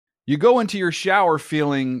You go into your shower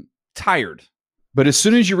feeling tired, but as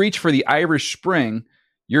soon as you reach for the Irish Spring,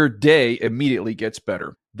 your day immediately gets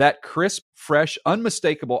better. That crisp, fresh,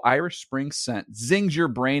 unmistakable Irish Spring scent zings your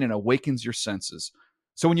brain and awakens your senses.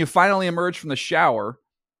 So when you finally emerge from the shower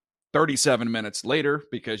 37 minutes later,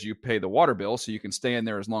 because you pay the water bill so you can stay in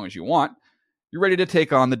there as long as you want, you're ready to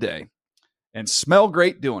take on the day and smell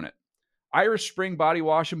great doing it. Irish Spring Body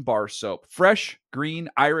Wash and Bar Soap. Fresh, green,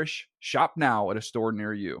 Irish. Shop now at a store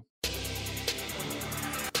near you.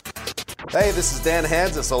 Hey, this is Dan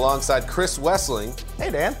Hansis alongside Chris Wessling.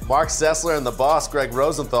 Hey, Dan. Mark Sessler and the boss, Greg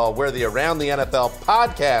Rosenthal. We're the Around the NFL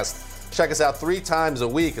podcast. Check us out 3 times a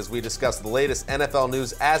week as we discuss the latest NFL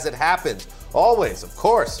news as it happens. Always, of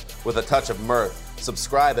course, with a touch of mirth.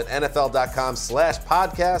 Subscribe at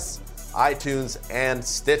NFL.com/podcasts, iTunes, and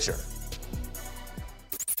Stitcher.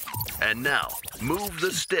 And now, Move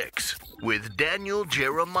the Sticks with Daniel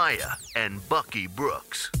Jeremiah and Bucky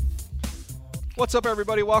Brooks. What's up,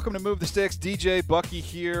 everybody? Welcome to Move the Sticks. DJ Bucky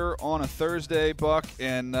here on a Thursday, Buck,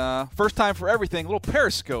 and first time for everything, a little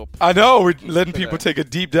Periscope. I know, we're letting people take a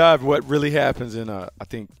deep dive of what really happens in, I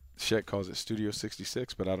think Shet calls it Studio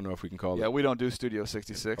 66, but I don't know if we can call it. Yeah, we don't do Studio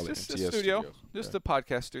 66. Just a studio. Studio. Just a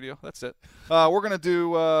podcast studio. That's it. We're going to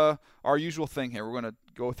do our usual thing here. We're going to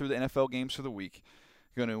go through the NFL games for the week.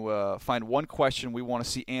 We're going to find one question we want to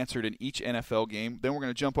see answered in each NFL game. Then we're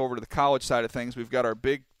going to jump over to the college side of things. We've got our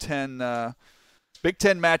Big Ten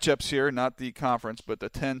matchups here, not the conference, but the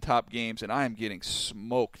 10 top games, and I am getting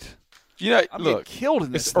smoked. You know, I'm look, getting killed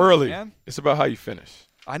in this it's thing, early. man. It's about how you finish.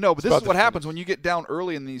 I know, but It's this is about what the happens finish. when you get down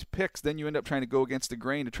early in these picks. Then you end up trying to go against the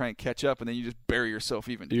grain to try and catch up, and then you just bury yourself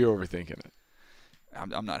even deeper. You're overthinking it.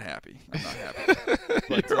 I'm not happy. I'm not happy.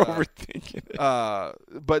 But, You're overthinking it.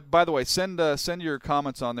 But by the way, send your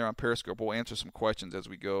comments on there on Periscope. We'll answer some questions as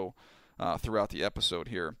we go throughout the episode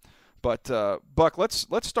here. But Buck, let's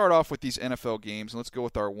start off with these NFL games, and let's go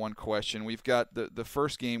with our one question. We've got the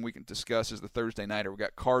first game we can discuss is the Thursday nighter. We've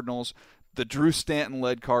got Cardinals, the Drew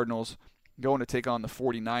Stanton-led Cardinals, going to take on the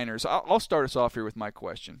 49ers. I'll start us off here with my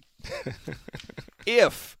question.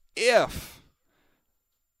 If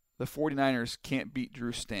the 49ers can't beat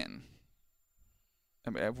Drew Stanton,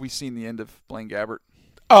 I mean, have we seen the end of Blaine Gabbert?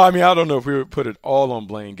 Oh, I mean, I don't know if we would put it all on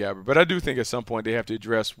Blaine Gabbert, but I do think at some point they have to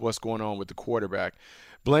address what's going on with the quarterback.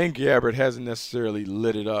 Blaine Gabbert hasn't necessarily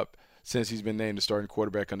lit it up since he's been named the starting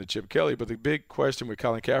quarterback under Chip Kelly, but the big question with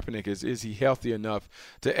Colin Kaepernick is he healthy enough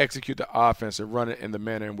to execute the offense and run it in the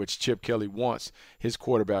manner in which Chip Kelly wants his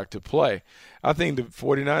quarterback to play? I think the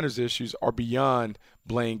 49ers' issues are beyond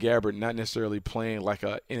Blaine Gabbert not necessarily playing like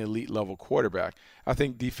an elite-level quarterback. I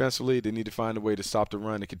think defensively they need to find a way to stop the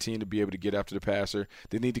run and continue to be able to get after the passer.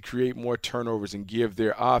 They need to create more turnovers and give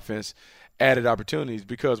their offense added opportunities,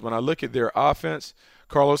 because when I look at their offense,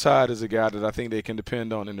 Carlos Hyde is a guy that I think they can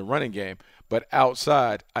depend on in the running game. But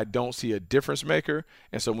outside, I don't see a difference maker.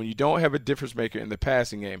 And so when you don't have a difference maker in the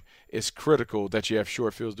passing game, it's critical that you have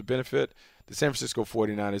short fields to benefit. The San Francisco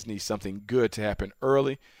 49ers need something good to happen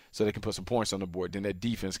early so they can put some points on the board. Then that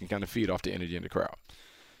defense can kind of feed off the energy in the crowd.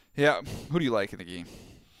 Yeah. Who do you like in the game?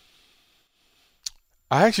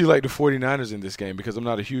 I actually like the 49ers in this game because I'm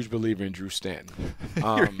not a huge believer in Drew Stanton.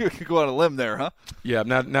 You could go on a limb there, huh? Yeah, I'm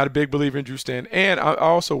not a big believer in Drew Stanton. And I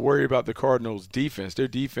also worry about the Cardinals' defense. Their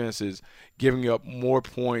defense is giving up more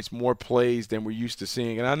points, more plays than we're used to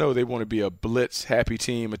seeing. And I know they want to be a blitz-happy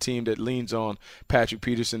team, a team that leans on Patrick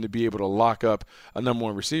Peterson to be able to lock up a number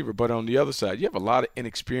one receiver. But on the other side, you have a lot of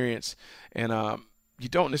inexperience and you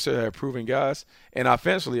don't necessarily have proven guys. And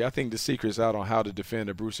offensively, I think the secret's out on how to defend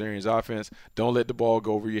a Bruce Arians offense. Don't let the ball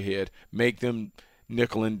go over your head. Make them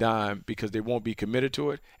nickel and dime because they won't be committed to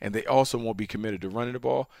it, and they also won't be committed to running the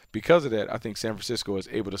ball. Because of that, I think San Francisco is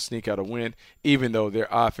able to sneak out a win, even though their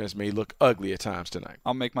offense may look ugly at times tonight.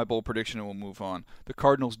 I'll make my bold prediction and we'll move on. The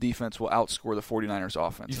Cardinals' defense will outscore the 49ers'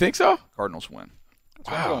 offense. You think so? Cardinals win. That's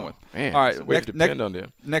what Wow. I'm going with. Man, all right, it's a way to depend on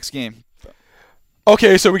them. Next game.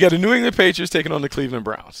 Okay, so we got the New England Patriots taking on the Cleveland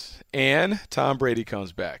Browns, and Tom Brady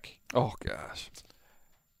comes back. Oh, gosh.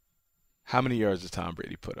 How many yards does Tom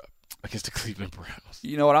Brady put up against the Cleveland Browns?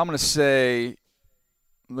 You know what I'm going to say?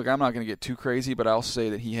 Look, I'm not going to get too crazy, but I'll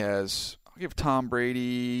say that I'll give Tom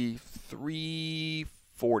Brady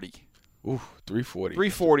 340. Ooh, 340.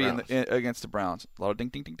 340 against the Browns. A lot of ding,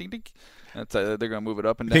 ding, ding, ding, ding. That's, they're going to move it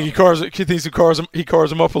up and down. Think he cars him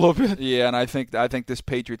up a little bit? Yeah, and I think this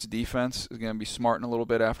Patriots defense is going to be smarting a little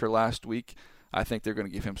bit after last week. I think they're going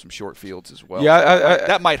to give him some short fields as well. Yeah,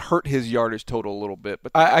 that might hurt his yardage total a little bit.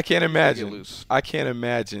 But I can't imagine. I can't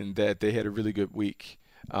imagine that they had a really good week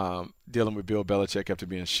dealing with Bill Belichick after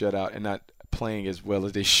being shut out and not playing as well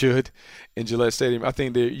as they should in Gillette Stadium. I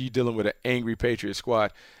think you're dealing with an angry Patriots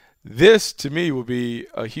squad. This, to me, will be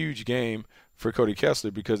a huge game for Cody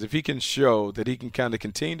Kessler, because if he can show that he can kind of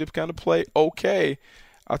continue to kind of play okay,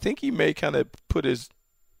 I think he may kind of put his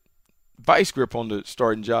vice grip on the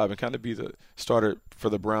starting job and kind of be the starter for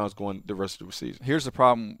the Browns going the rest of the season. Here's the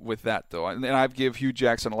problem with that, though, and I give Hugh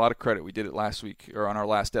Jackson a lot of credit. We did it last week, or on our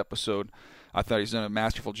last episode. I thought he's done a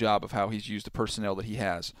masterful job of how he's used the personnel that he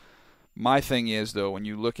has. My thing is, though, when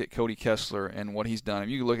you look at Cody Kessler and what he's done,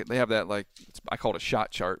 you look at, they have that, like, I call it a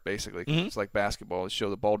shot chart, basically. Mm-hmm. It's like basketball. It shows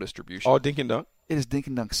the ball distribution. All dink and dunk. It is dink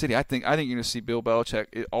and dunk city. I think you're going to see Bill Belichick.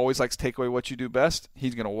 It always likes to take away what you do best.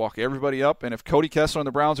 He's going to walk everybody up, and if Cody Kessler and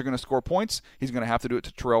the Browns are going to score points, he's going to have to do it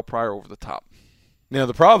to Terrell Pryor over the top. Now,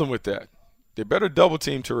 the problem with that, they better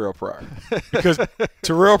double-team Terrell Pryor, because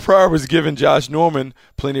Terrell Pryor was giving Josh Norman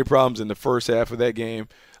plenty of problems in the first half of that game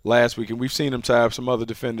last week, and we've seen him tie up some other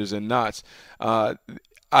defenders in knots.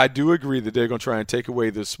 I do agree that they're going to try and take away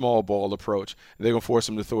the small ball approach. They're going to force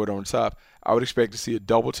him to throw it on top. I would expect to see a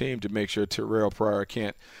double team to make sure Terrell Pryor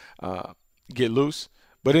can't get loose.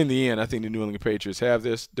 But in the end, I think the New England Patriots have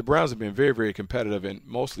this. The Browns have been very, very competitive in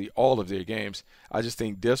mostly all of their games. I just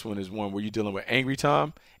think this one is one where you're dealing with Angry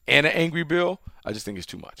Tom and an Angry Bill. I just think it's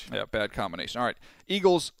too much. Yeah, bad combination. All right,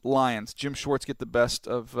 Eagles, Lions. Jim Schwartz get the best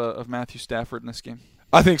of Matthew Stafford in this game?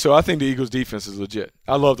 I think so. I think the Eagles' defense is legit.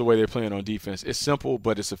 I love the way they're playing on defense. It's simple,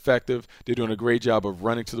 but it's effective. They're doing a great job of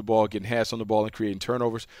running to the ball, getting hats on the ball, and creating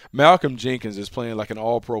turnovers. Malcolm Jenkins is playing like an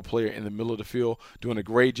all-pro player in the middle of the field, doing a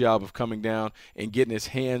great job of coming down and getting his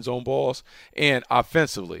hands on balls. And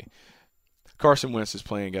offensively, Carson Wentz is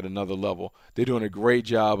playing at another level. They're doing a great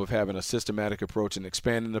job of having a systematic approach and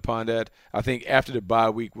expanding upon that. I think after the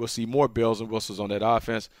bye week, we'll see more bells and whistles on that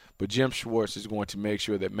offense, but Jim Schwartz is going to make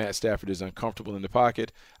sure that Matt Stafford is uncomfortable in the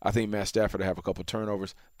pocket. I think Matt Stafford will have a couple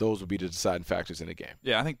turnovers. Those will be the deciding factors in the game.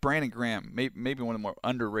 Yeah, I think Brandon Graham, maybe one of the more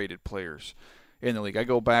underrated players in the league. I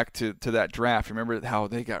go back to that draft. Remember how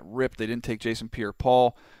they got ripped? They didn't take Jason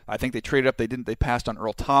Pierre-Paul. I think they traded up. They passed on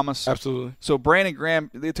Earl Thomas. Absolutely. So Brandon Graham,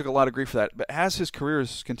 they took a lot of grief for that. But as his career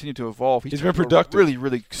has continued to evolve, he's been productive. Really,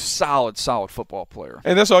 really solid football player.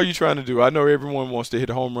 And that's all you're trying to do. I know everyone wants to hit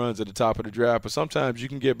home runs at the top of the draft, but sometimes you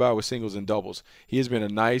can get by with singles and doubles. He has been a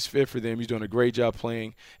nice fit for them. He's doing a great job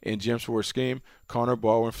playing in Jim Schwartz's scheme. Connor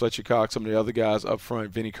Baldwin, Fletcher Cox, some of the other guys up front,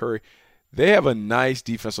 Vinny Curry. They have a nice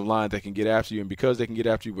defensive line that can get after you, and because they can get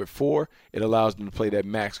after you with 4, it allows them to play that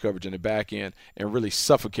max coverage in the back end and really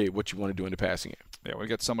suffocate what you want to do in the passing game. Yeah, we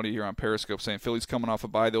got somebody here on Periscope saying Philly's coming off a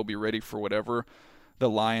bye. They'll be ready for whatever the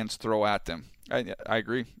Lions throw at them. I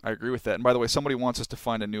agree. I agree with that. And by the way, somebody wants us to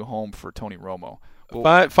find a new home for Tony Romo.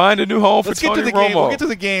 Find a new home for Tony Romo. We'll get to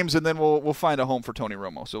the games, and then we'll find a home for Tony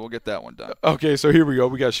Romo. So we'll get that one done. Okay, so here we go.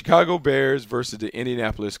 We got Chicago Bears versus the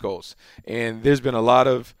Indianapolis Colts. And there's been a lot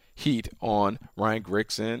of heat on Ryan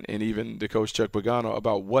Grigson and even the coach Chuck Pagano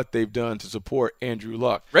about what they've done to support Andrew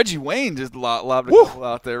Luck. Reggie Wayne just lobbed a couple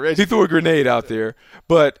out there. He threw a grenade out there.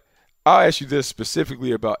 But I'll ask you this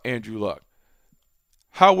specifically about Andrew Luck.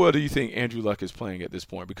 How well do you think Andrew Luck is playing at this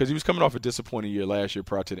point? Because he was coming off a disappointing year last year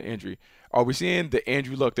prior to the injury. Are we seeing the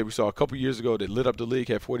Andrew Luck that we saw a couple years ago that lit up the league,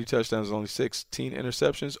 had 40 touchdowns and only 16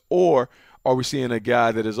 interceptions? Or are we seeing a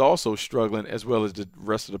guy that is also struggling as well as the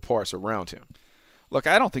rest of the parts around him? Look,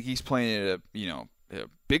 I don't think he's playing at a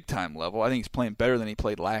big-time level. I think he's playing better than he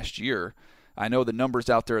played last year. I know the numbers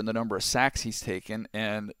out there and the number of sacks he's taken.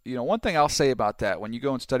 And, one thing I'll say about that, when you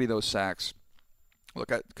go and study those sacks, look,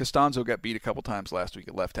 Costanzo got beat a couple times last week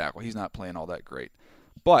at left tackle. He's not playing all that great.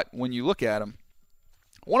 But when you look at him,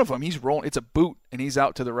 one of them, he's rolling. It's a boot, and he's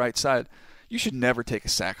out to the right side. You should never take a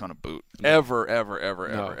sack on a boot. No.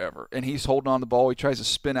 Ever. And he's holding on the ball. He tries to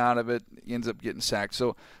spin out of it. He ends up getting sacked.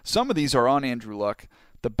 So some of these are on Andrew Luck.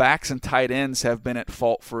 The backs and tight ends have been at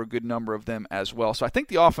fault for a good number of them as well. So I think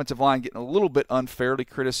the offensive line getting a little bit unfairly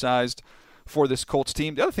criticized for this Colts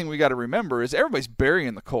team. The other thing we got to remember is everybody's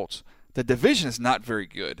burying the Colts. The division is not very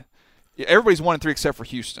good. Everybody's 1-3 except for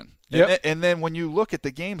Houston. Yep. And then when you look at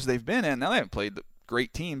the games they've been in, now they haven't played the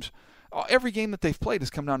great teams. Every game that they've played has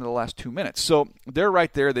come down to the last 2 minutes. So they're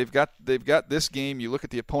right there. They've got this game. You look at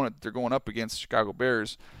the opponent that they're going up against, the Chicago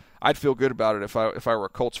Bears. I'd feel good about it if I were a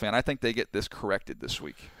Colts fan. I think they get this corrected this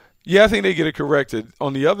week. Yeah, I think they get it corrected.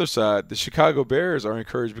 On the other side, the Chicago Bears are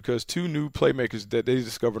encouraged because 2 new playmakers that they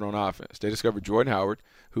discovered on offense. They discovered Jordan Howard,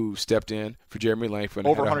 who stepped in for Jeremy Langford.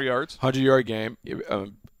 Over 100 yards. 100-yard game.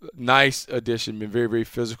 Nice addition, been very, very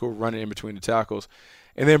physical, running in between the tackles.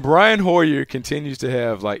 And then Brian Hoyer continues to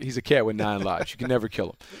have, he's a cat with 9 lives. You can never kill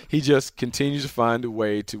him. He just continues to find a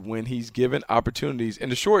way to, when he's given opportunities, in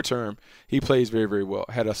the short term, he plays very, very well.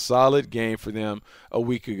 Had a solid game for them a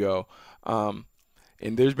week ago.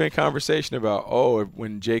 And there's been conversation about,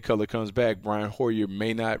 when Jay Cutler comes back, Brian Hoyer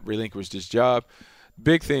may not relinquish this job.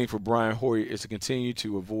 Big thing for Brian Hoyer is to continue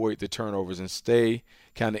to avoid the turnovers and stay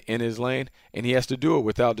kind of in his lane, and he has to do it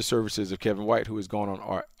without the services of Kevin White, who is going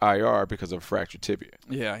on IR because of a fractured tibia.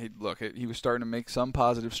 Yeah, he was starting to make some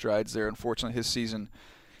positive strides there. Unfortunately, his season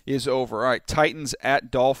is over. All right, Titans at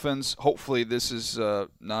Dolphins. Hopefully this is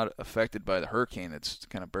not affected by the hurricane that's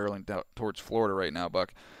kind of barreling down towards Florida right now,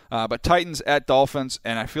 Buck. But Titans at Dolphins,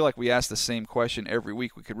 and I feel like we ask the same question every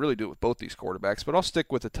week. We could really do it with both these quarterbacks, but I'll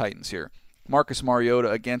stick with the Titans here. Marcus Mariota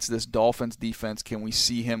against this Dolphins defense, can we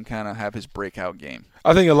see him kind of have his breakout game?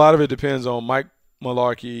 I think a lot of it depends on Mike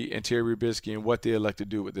Mularkey and Terry Trubisky and what they elect to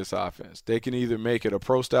do with this offense. They can either make it a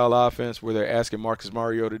pro-style offense where they're asking Marcus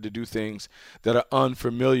Mariota to do things that are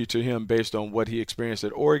unfamiliar to him based on what he experienced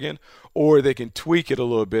at Oregon, or they can tweak it a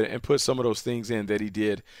little bit and put some of those things in that he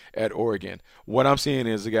did at Oregon. What I'm seeing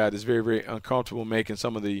is a guy that's very, very uncomfortable making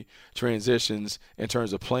some of the transitions in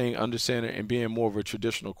terms of playing under center and being more of a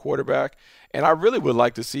traditional quarterback. And I really would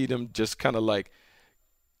like to see them just kind of like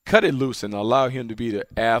cut it loose and allow him to be the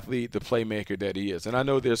athlete, the playmaker that he is. And I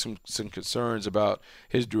know there's some concerns about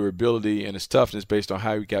his durability and his toughness based on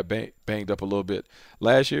how he got banged up a little bit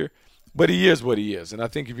last year. But he is what he is. And I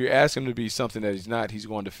think if you ask him to be something that he's not, he's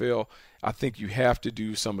going to fail. I think you have to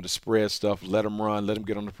do some of the spread stuff, let him run, let him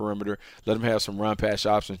get on the perimeter, let him have some run-pass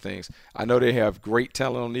option things. I know they have great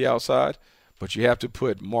talent on the outside, but you have to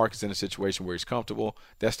put Marcus in a situation where he's comfortable.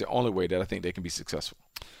 That's the only way that I think they can be successful.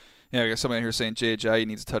 Yeah, I got somebody here saying Jay Ajayi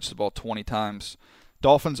needs to touch the ball 20 times.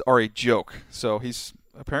 Dolphins are a joke. So he's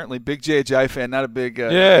apparently a big Jay Ajayi fan, not a big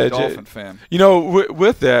Dolphin fan. You know,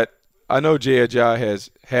 with that, I know Jay Ajayi has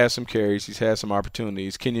had some carries. He's had some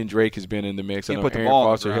opportunities. Kenyon Drake has been in the mix. I know Aaron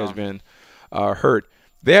Foster has been hurt.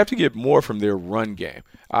 They have to get more from their run game.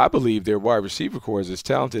 I believe their wide receiver core is as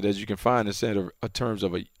talented as you can find in terms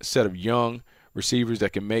of a set of young receivers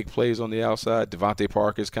that can make plays on the outside. Devontae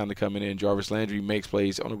Parker's kind of coming in. Jarvis Landry makes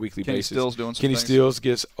plays on a weekly basis. Stills doing some Kenny things. Stills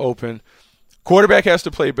gets open. Quarterback has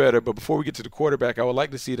to play better, but before we get to the quarterback, I would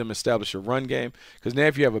like to see them establish a run game, because now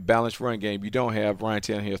if you have a balanced run game, you don't have Ryan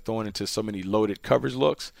Tannehill throwing into so many loaded coverage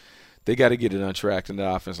looks. They got to get it untracked, and the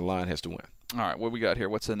offensive line has to win. All right, what we got here?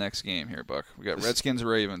 What's the next game here, Buck? We got Redskins,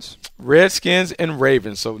 Ravens. Redskins and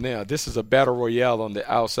Ravens. So now this is a battle royale on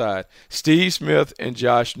the outside. Steve Smith and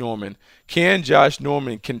Josh Norman. Can Josh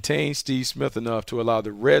Norman contain Steve Smith enough to allow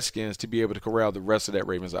the Redskins to be able to corral the rest of that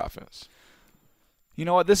Ravens offense? You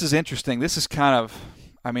know what? This is interesting. This is kind of,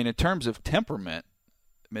 in terms of temperament,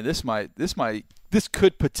 this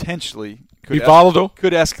could potentially be volatile.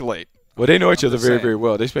 Could escalate. Well, they know each other very, very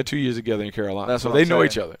well. They spent 2 years together in Carolina, so they know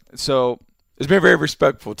each other. So it's been very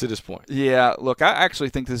respectful to this point. Yeah, look, I actually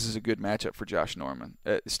think this is a good matchup for Josh Norman.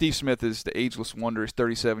 Steve Smith is the ageless wonder. He's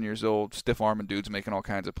 37 years old, stiff-arming dudes making all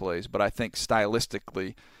kinds of plays. But I think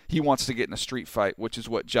stylistically, he wants to get in a street fight, which is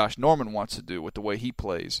what Josh Norman wants to do with the way he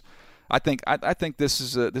plays. I think this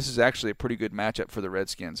is actually a pretty good matchup for the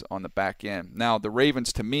Redskins on the back end. Now, the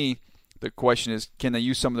Ravens, to me, the question is, can they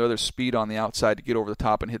use some of their other speed on the outside to get over the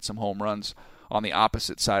top and hit some home runs on the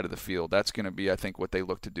opposite side of the field? That's going to be, I think, what they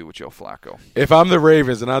look to do with Joe Flacco. If I'm the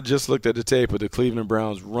Ravens, and I just looked at the tape of the Cleveland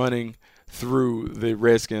Browns running through the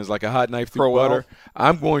Redskins like a hot knife through butter,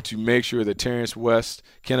 I'm going to make sure that Terrence West,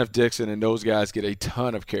 Kenneth Dixon, and those guys get a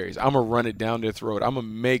ton of carries. I'm going to run it down their throat. I'm going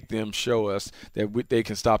to make them show us that they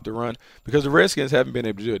can stop the run, because the Redskins haven't been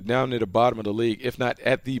able to do it. Down near the bottom of the league, if not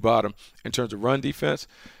at the bottom in terms of run defense.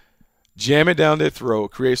 Jam it down their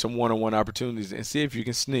throat, create some one-on-one opportunities, and see if you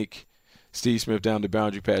can sneak Steve Smith down the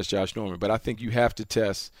boundary past Josh Norman. But I think you have to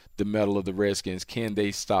test the mettle of the Redskins. Can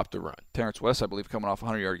they stop the run? Terrence West, I believe, coming off a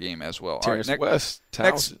 100-yard game as well. Terrence West,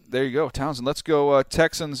 Townsend. There you go, Townsend. Let's go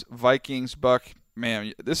Texans, Vikings, Buck.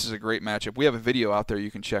 Man, this is a great matchup. We have a video out there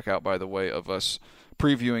you can check out, by the way, of us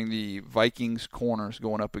previewing the Vikings corners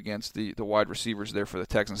going up against the wide receivers there for the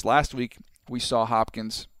Texans. Last week, we saw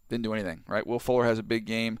Hopkins didn't do anything, right? Will Fuller has a big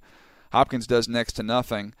game. Hopkins does next to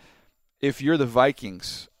nothing. If you're the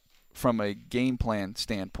Vikings, from a game plan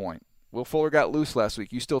standpoint, Will Fuller got loose last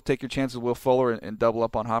week. You still take your chances with Will Fuller and double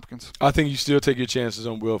up on Hopkins? I think you still take your chances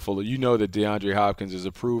on Will Fuller. You know that DeAndre Hopkins is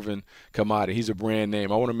a proven commodity. He's a brand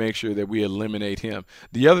name. I want to make sure that we eliminate him.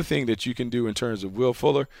 The other thing that you can do in terms of Will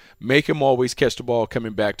Fuller, make him always catch the ball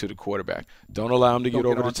coming back to the quarterback. Don't allow him to get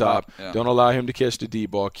over the top. Yeah. Don't allow him to catch the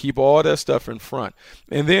deep ball. Keep all that stuff in front.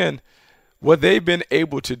 And then what they've been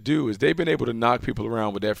able to do is they've been able to knock people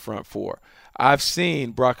around with that front four. I've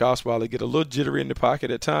seen Brock Osweiler get a little jittery in the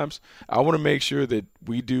pocket at times. I want to make sure that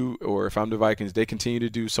we do, or if I'm the Vikings, they continue to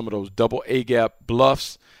do some of those double A-gap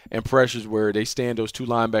bluffs and pressures where they stand those two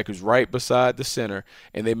linebackers right beside the center,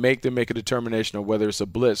 and they make them make a determination of whether it's a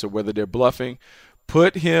blitz or whether they're bluffing.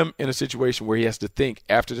 Put him in a situation where he has to think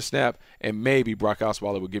after the snap, and maybe Brock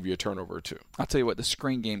Osweiler will give you a turnover or two. I'll tell you what, the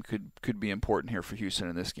screen game could be important here for Houston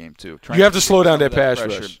in this game too. You have to slow down that pass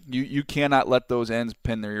rush. You cannot let those ends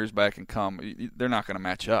pin their ears back and come. They're not going to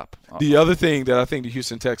match up. The other thing that I think the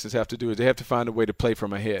Houston Texans have to do is they have to find a way to play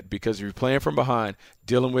from ahead, because if you're playing from behind,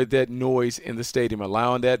 dealing with that noise in the stadium,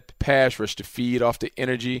 allowing that pass rush to feed off the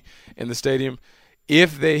energy in the stadium,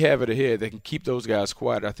 if they have it ahead, they can keep those guys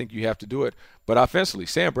quiet. I think you have to do it. But offensively,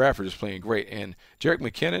 Sam Bradford is playing great. And Jerick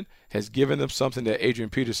McKinnon has given them something that Adrian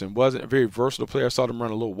Peterson wasn't. A very versatile player. I saw them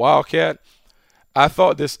run a little wildcat. I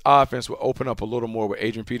thought this offense would open up a little more with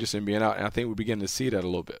Adrian Peterson being out, and I think we're beginning to see that a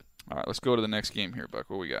little bit. All right, let's go to the next game here, Buck.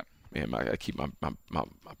 What we got? Man, I keep my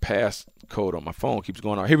pass code on my phone keeps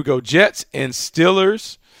going on. Here we go. Jets and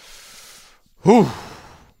Steelers. Whew.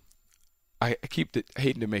 I keep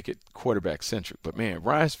hating to make it quarterback-centric, but, man,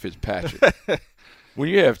 Ryan Fitzpatrick, when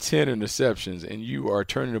you have 10 interceptions and you are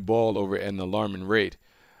turning the ball over at an alarming rate,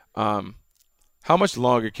 how much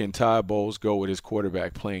longer can Ty Bowles go with his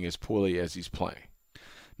quarterback playing as poorly as he's playing?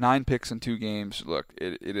 9 picks in 2 games. Look,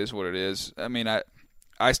 it is what it is. I mean,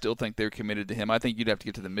 I still think they're committed to him. I think you'd have to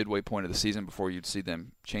get to the midway point of the season before you'd see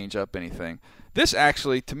them change up anything. This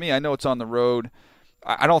actually, to me, I know it's on the road.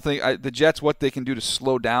 I don't think the Jets, what they can do to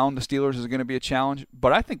slow down the Steelers is going to be a challenge.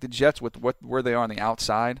 But I think the Jets, with where they are on the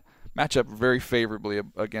outside, match up very favorably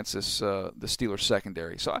against the Steelers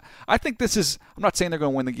secondary. So I think this is – I'm not saying they're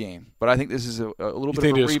going to win the game, but I think this is a little bit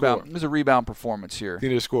of a rebound. There's a rebound performance here. I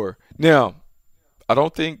think they'll score. Now, I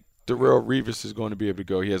don't think Darrelle Revis is going to be able to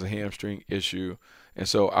go. He has a hamstring issue. And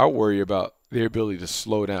so I worry about their ability to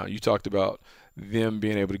slow down. You talked about them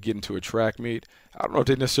being able to get into a track meet. I don't know if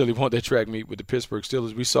they necessarily want that track meet with the Pittsburgh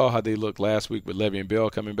Steelers. We saw how they looked last week with Le'Veon Bell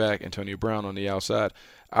coming back, Antonio Brown on the outside.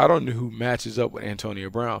 I don't know who matches up with Antonio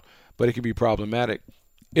Brown, but it can be problematic.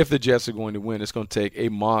 If the Jets are going to win, it's going to take a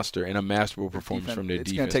monster and a masterful performance from their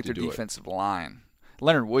defense. It's going to take their defensive line.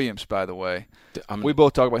 Leonard Williams, by the way, we we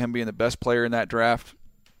both talk about him being the best player in that draft.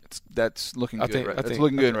 That's looking good. That's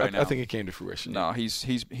looking good right now. I think it came to fruition. No,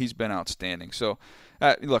 he's been outstanding. So,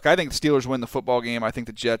 look, I think the Steelers win the football game. I think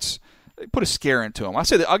the Jets put a scare into them.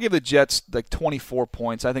 I'll give the Jets like 24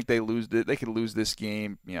 points. I think they lose. They could lose this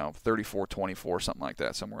game, 34-24, something like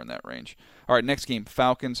that, somewhere in that range. All right, next game,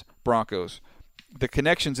 Falcons, Broncos. The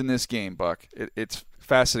connections in this game, Buck, it's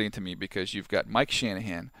fascinating to me because you've got Mike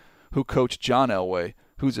Shanahan, who coached John Elway,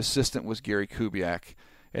 whose assistant was Gary Kubiak.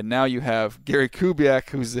 And now you have Gary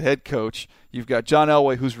Kubiak, who's the head coach. You've got John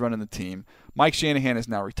Elway, who's running the team. Mike Shanahan is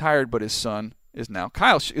now retired, but his son is now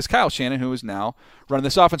Kyle Shanahan, who is now running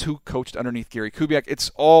this offense, who coached underneath Gary Kubiak.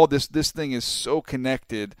 It's all this thing is so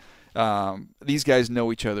connected. These guys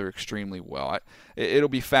know each other extremely well. It'll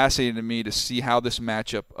be fascinating to me to see how this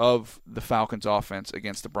matchup of the Falcons offense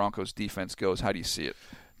against the Broncos defense goes. How do you see it?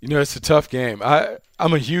 It's a tough game.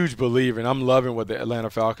 I'm a huge believer, and I'm loving what the Atlanta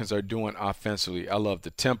Falcons are doing offensively. I love the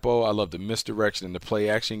tempo. I love the misdirection in the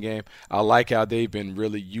play-action game. I like how they've been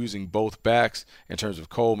really using both backs in terms of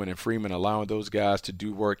Coleman and Freeman, allowing those guys to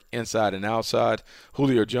do work inside and outside.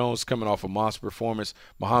 Julio Jones coming off a monster performance,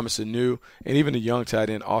 Mohamed Sanu, and even the young tight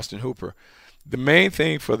end Austin Hooper. The main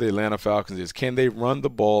thing for the Atlanta Falcons is, can they run the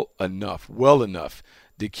ball well enough,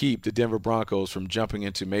 to keep the Denver Broncos from jumping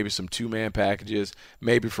into maybe some two-man packages,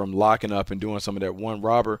 maybe from locking up and doing some of that one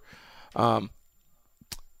robber. I'm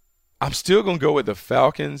still going to go with the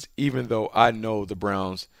Falcons, even though I know the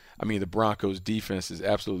Broncos defense is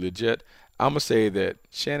absolutely legit. I'm going to say that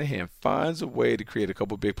Shanahan finds a way to create a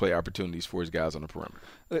couple big play opportunities for his guys on the perimeter.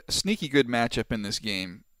 A sneaky good matchup in this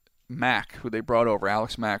game. Mack, who they brought over,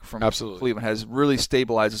 Alex Mack from Cleveland, has really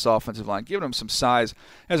stabilized this offensive line, given him some size.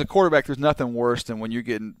 As a quarterback, there's nothing worse than when you're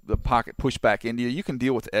getting the pocket pushed back into you. You can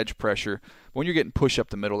deal with edge pressure. When you're getting pushed up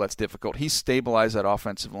the middle, that's difficult. He's stabilized that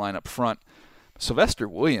offensive line up front. Sylvester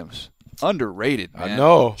Williams, underrated, man. I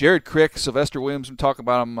know. Jared Crick, Sylvester Williams, we'll talk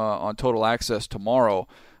about him on Total Access tomorrow.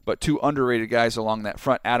 But 2 underrated guys along that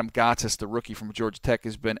front. Adam Gotsis, the rookie from Georgia Tech,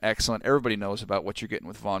 has been excellent. Everybody knows about what you're getting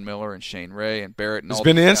with Von Miller and Shane Ray and Barrett and all these guys.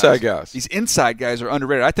 It's been the inside guys. These inside guys are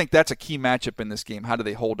underrated. I think that's a key matchup in this game. How do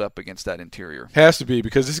they hold up against that interior? Has to be,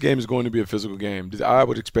 because this game is going to be a physical game. I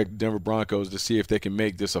would expect the Denver Broncos to see if they can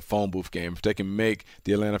make this a phone booth game, if they can make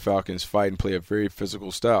the Atlanta Falcons fight and play a very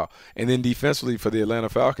physical style. And then defensively for the Atlanta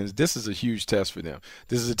Falcons, this is a huge test for them.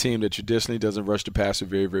 This is a team that traditionally doesn't rush the passer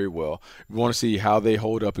very, very well. We want to see how they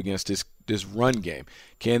hold up against this this run game?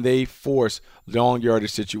 Can they force long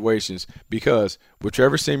yardage situations? Because with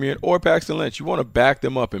Trevor Siemian or Paxton Lynch, you want to back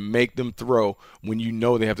them up and make them throw when you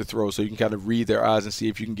know they have to throw, so you can kind of read their eyes and see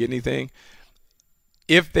if you can get anything.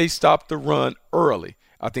 If they stop the run early,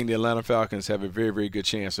 I think the Atlanta Falcons have a very, very good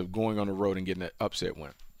chance of going on the road and getting an upset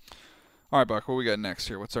win. All right, Buck, what we got next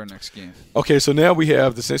here? What's our next game? Okay, so now we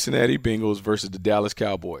have the Cincinnati Bengals versus the Dallas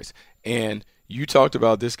Cowboys. And you talked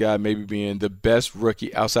about this guy maybe being the best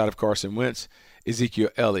rookie outside of Carson Wentz,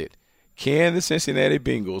 Ezekiel Elliott. Can the Cincinnati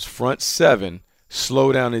Bengals front seven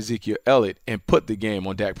slow down Ezekiel Elliott and put the game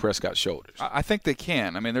on Dak Prescott's shoulders? I think they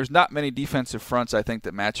can. I mean, there's not many defensive fronts, I think,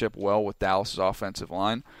 that match up well with Dallas' offensive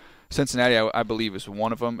line. Cincinnati, I believe, is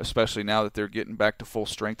one of them, especially now that they're getting back to full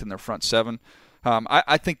strength in their front seven.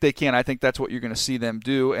 I think they can. I think that's what you're going to see them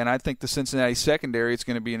do, and I think the Cincinnati secondary is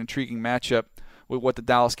going to be an intriguing matchup with what the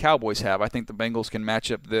Dallas Cowboys have. I think the Bengals can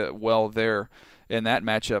match up well there in that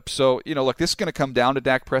matchup. So, look, this is going to come down to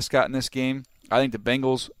Dak Prescott in this game. I think the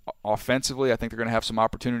Bengals, offensively, I think they're going to have some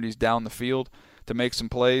opportunities down the field to make some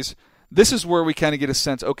plays. This is where we kind of get a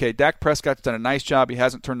sense, okay, Dak Prescott's done a nice job. He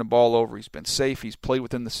hasn't turned the ball over. He's been safe. He's played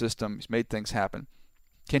within the system. He's made things happen.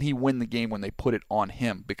 Can he win the game when they put it on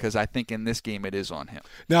him? Because I think in this game it is on him.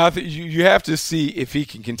 Now, I think you have to see if he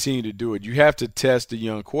can continue to do it. You have to test the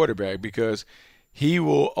young quarterback because he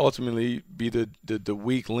will ultimately be the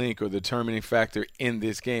weak link or the determining factor in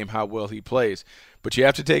this game, how well he plays. But you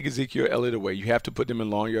have to take Ezekiel Elliott away. You have to put them in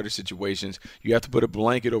long yardage situations. You have to put a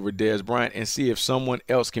blanket over Dez Bryant and see if someone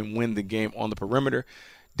else can win the game on the perimeter.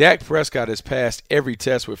 Dak Prescott has passed every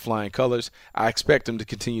test with flying colors. I expect him to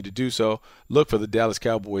continue to do so. Look for the Dallas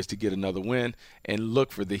Cowboys to get another win, and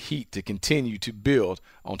look for the heat to continue to build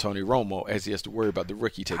on Tony Romo as he has to worry about the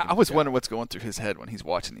rookie taking. I was wondering what's going through his head when he's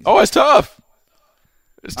watching these. Oh, it's tough.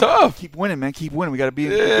 It's tough. Keep winning, man. Keep winning. We got to be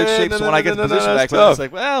in good shape. So when I get the position back, it's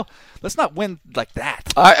like, well, let's not win like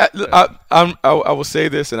that. I will say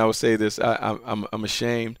this, and I will say this. I'm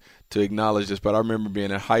ashamed to acknowledge this, but I remember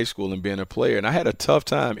being in high school and being a player, and I had a tough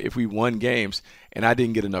time if we won games and I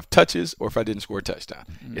didn't get enough touches or if I didn't score a touchdown.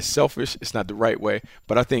 Mm-hmm. It's selfish. It's not the right way,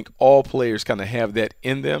 but I think all players kind of have that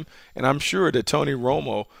in them, and I'm sure that Tony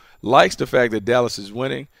Romo likes the fact that Dallas is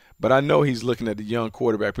winning, but I know he's looking at the young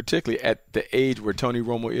quarterback, particularly at the age where Tony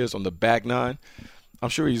Romo is on the back nine. I'm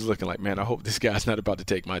sure he's looking like, man, I hope this guy's not about to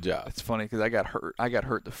take my job. It's funny because I got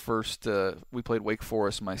hurt the first we played Wake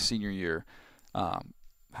Forest my senior year.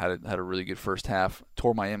 Had a really good first half,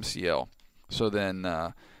 tore my MCL. So then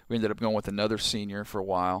we ended up going with another senior for a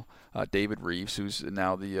while, David Reeves, who's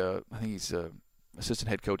now I think he's assistant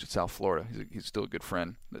head coach at South Florida. He's still a good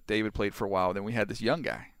friend. But David played for a while. Then we had this young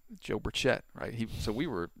guy, Joe Burchett, right? So we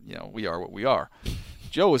were, we are what we are.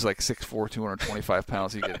 Joe was like 6'4", 225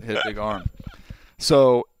 pounds. He had a big arm.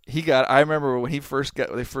 So I remember when they first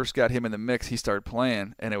got him in the mix, he started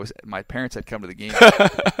playing, and it was my parents had come to the game.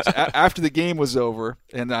 So after the game was over,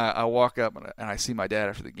 and I walk up and I see my dad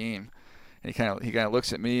after the game, and he kind of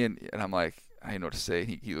looks at me, and I'm like, I didn't know what to say.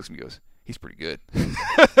 He looks at me and goes, "He's pretty good."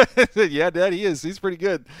 I said, "Yeah, Dad, he is. He's pretty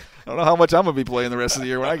good. I don't know how much I'm gonna be playing the rest of the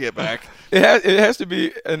year when I get back." It has to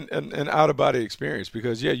be an out of body experience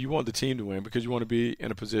because you want the team to win because you want to be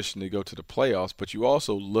in a position to go to the playoffs, but you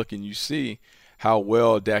also look and you see how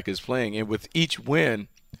well Dak is playing. And with each win,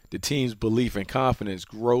 the team's belief and confidence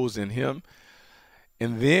grows in him.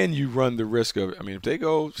 And then you run the risk of, if they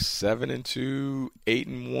go 7-2,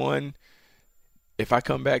 8-1, if I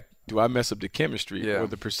come back, do I mess up the chemistry or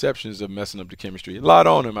the perceptions of messing up the chemistry? A lot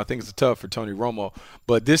on him. I think it's tough for Tony Romo.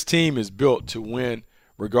 But this team is built to win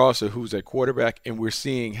regardless of who's at quarterback, and we're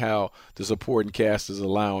seeing how the supporting cast is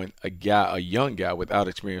allowing a young guy without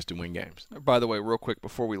experience to win games. By the way, real quick,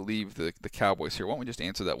 before we leave the Cowboys here, why don't we just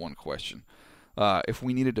answer that one question? If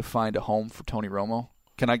we needed to find a home for Tony Romo,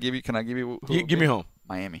 can I give you give me home.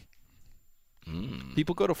 Miami.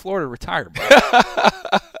 People go to Florida to retire, bro.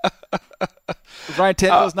 Ryan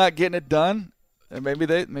Tannehill's not getting it done, and maybe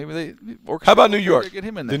they How about New York? Get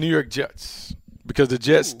him in there. The New York Jets. Because the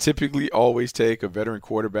Jets typically always take a veteran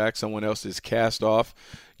quarterback. Someone else is cast off.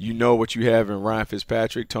 You know what you have in Ryan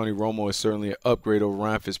Fitzpatrick. Tony Romo is certainly an upgrade over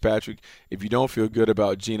Ryan Fitzpatrick. If you don't feel good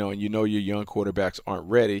about Geno and you know your young quarterbacks aren't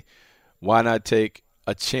ready, why not take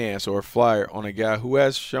a chance or a flyer on a guy who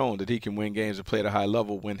has shown that he can win games and play at a high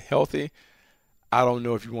level when healthy? I don't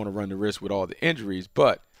know if you want to run the risk with all the injuries,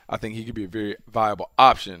 but I think he could be a very viable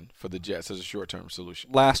option for the Jets as a short-term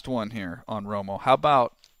solution. Last one here on Romo. How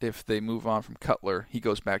about if they move on from Cutler, he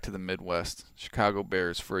goes back to the Midwest, Chicago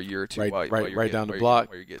Bears for a year or two. Right down the block.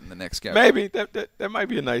 Where you're getting the next guy. Maybe that might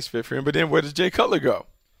be a nice fit for him. But then where does Jay Cutler go?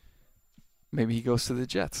 Maybe he goes to the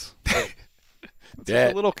Jets.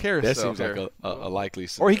 That's a little carousel. That seems there. like a likely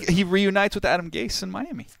Or scenario. he reunites with Adam Gase in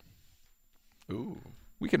Miami. Ooh.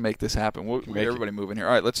 We can make this happen. We'll Make get everybody moving here.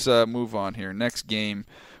 All right, let's move on here. Next game,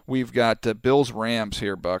 we've got Bills-Rams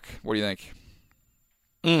here, Buck. What do you think?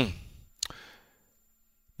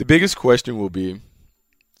 The biggest question will be,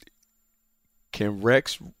 can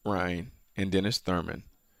Rex Ryan and Dennis Thurman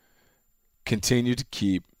continue to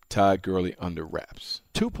keep Todd Gurley under wraps?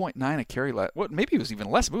 2.9 a carry last. What? Maybe it was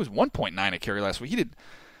even less. It was 1.9 a carry last week. He did.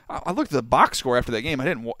 I looked at the box score after that game. I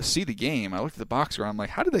didn't see the game. I looked at the box score. I'm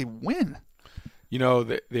like, how did they win? You know,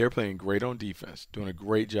 they're playing great on defense, doing a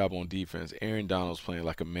great job on defense. Aaron Donald's playing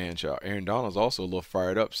like a man-child. Aaron Donald's also a little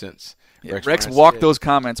fired up since Rex walked those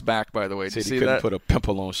comments back, by the way. Did you said see he couldn't that? put a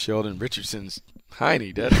pimple on Sheldon Richardson's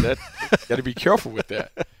hiney. That got to be careful with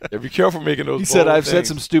that. Got to be careful making those. He said, bold "I've said things."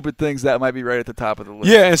 some stupid things that might be right at the top of the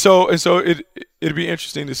list." Yeah, and so it'd be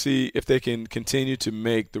interesting to see if they can continue to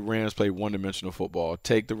make the Rams play one-dimensional football,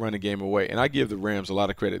 take the running game away. And I give the Rams a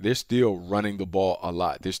lot of credit. They're still running the ball a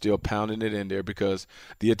lot. They're still pounding it in there because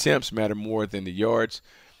the attempts matter more than the yards.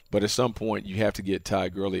 But at some point, you have to get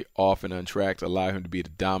Todd Gurley off and untracked, allow him to be the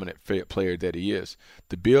dominant player that he is.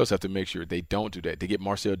 The Bills have to make sure they don't do that. They get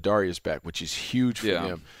Marcel Darius back, which is huge for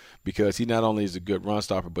them because he not only is a good run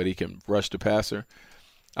stopper, but he can rush the passer.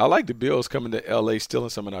 I like the Bills coming to L.A. stealing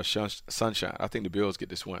some of our sunshine. I think the Bills get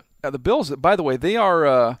this win. The Bills, by the way, they are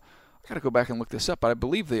I got to go back and look this up, but I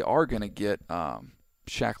believe they are going to get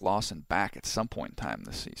Shaq Lawson back at some point in time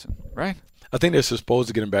this season, right? I think they're supposed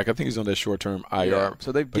to get him back. I think he's on that short-term IR. Yeah,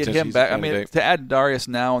 so they get him back. I mean, to add Darius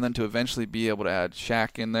now and then to eventually be able to add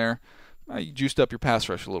Shaq in there, you juiced up your pass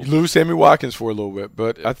rush a little bit. You lose Sammy Watkins for a little bit,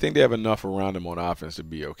 but I think they have enough around him on offense to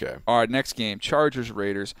be okay. All right, next game,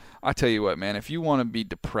 Chargers-Raiders. I tell you what, man, if you want to be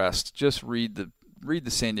depressed, just read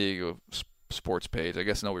the San Diego sports page. I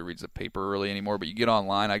guess nobody reads the paper really anymore, but you get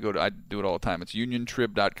online. I do it all the time. It's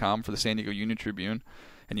uniontrib.com for the San Diego Union Tribune.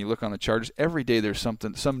 And you look on the Chargers, every day there's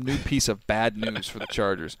some new piece of bad news for the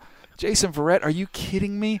Chargers. Jason Verrett, are you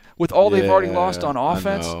kidding me? With all they've already lost on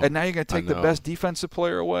offense, and now you're going to take the best defensive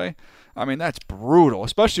player away? I mean, that's brutal,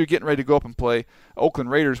 especially you're getting ready to go up and play Oakland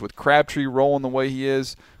Raiders with Crabtree rolling the way he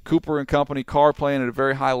is, Cooper and company, Carr playing at a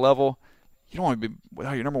very high level. You don't want to be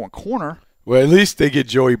without your number one corner. Well, at least they get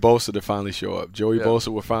Joey Bosa to finally show up. Joey Bosa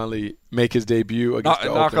will finally make his debut against the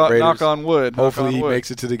Oakland Raiders. Knock on wood. Hopefully he makes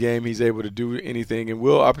it to the game. He's able to do anything, and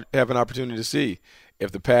we'll have an opportunity to see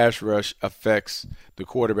if the pass rush affects the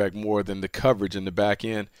quarterback more than the coverage in the back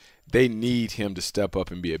end. They need him to step up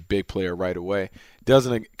and be a big player right away.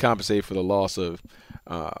 Doesn't compensate for the loss of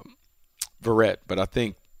Verrett, but I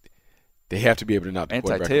think they have to be able to knock the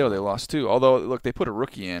quarterback. Manti Te'o they lost too. Although, look, they put a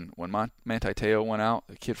rookie in when Manti Te'o went out.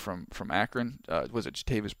 The kid from Akron, was it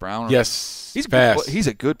Jatavis Brown? Yes, he's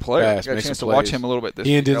a good player. Fast, I got a chance to watch him a little bit this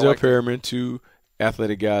week. He and Denzel like Perriman, two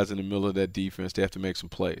athletic guys in the middle of that defense. They have to make some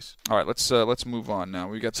plays. All right, let's move on now.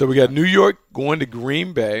 We got New York going to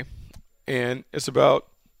Green Bay, and it's about,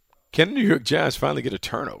 can the New York Giants finally get a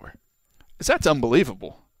turnover? That's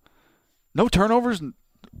unbelievable. No turnovers.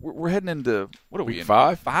 We're heading into, what are we in? Week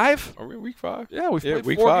 5? 5? Are we in week 5? Yeah, we've played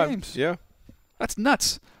week 4 5. games. Yeah. That's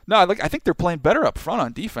nuts. No, I think they're playing better up front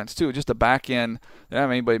on defense, too. Just the back end. They don't have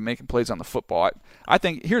anybody making plays on the football. I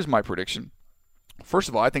think, here's my prediction. First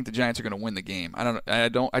of all, I think the Giants are going to win the game. I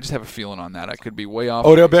just have a feeling on that. I could be way off.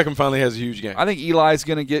 Odell Beckham finally has a huge game. I think Eli's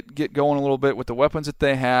going to get going a little bit with the weapons that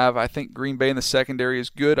they have. I think Green Bay in the secondary is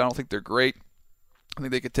good. I don't think they're great. I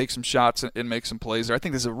think they could take some shots and make some plays there. I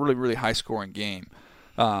think this is a really, really high-scoring game.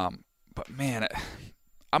 But, man,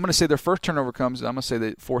 I'm going to say their first turnover comes, and I'm going to say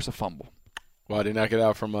they force a fumble. Wow, they knock it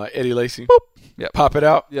out from Eddie Lacy? Boop. Yep. Pop it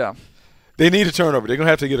out? Yeah. They need a turnover. They're going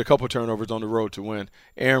to have to get a couple turnovers on the road to win.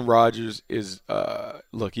 Aaron Rodgers is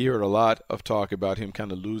look, you heard a lot of talk about him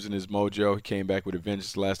kind of losing his mojo. He came back with a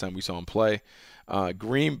vengeance the last time we saw him play.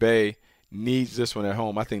 Green Bay needs this one at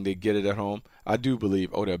home. I think they get it at home. I do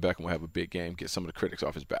believe Odell Beckham will have a big game, get some of the critics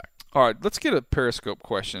off his back. All right, let's get a Periscope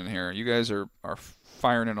question here. You guys are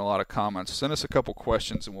firing in a lot of comments. Send us a couple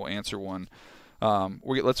questions and we'll answer one.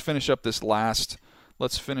 Let's finish up this last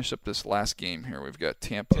game here. We've got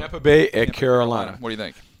Tampa Bay at Carolina. What do you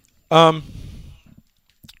think?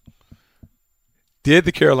 Did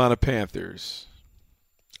the Carolina Panthers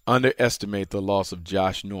underestimate the loss of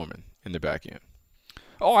Josh Norman in the back end?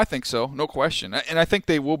 Oh, I think so, no question. And I think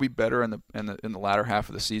they will be better in the latter half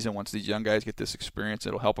of the season once these young guys get this experience.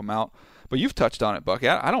 It'll help them out. But you've touched on it, Bucky.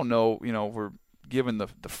 I don't know. We're giving the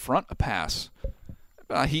front a pass.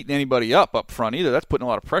 Not heating anybody up front either. That's putting a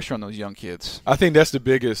lot of pressure on those young kids. I think that's the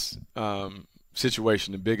biggest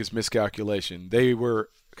situation, the biggest miscalculation. They were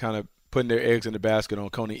kind of putting their eggs in the basket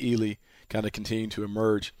on Coney Ealy, kind of continuing to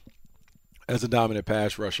emerge as a dominant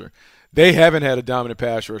pass rusher. They haven't had a dominant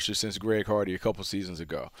pass rusher since Greg Hardy a couple seasons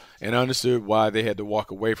ago, and I understood why they had to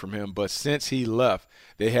walk away from him. But since he left,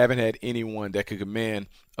 they haven't had anyone that could command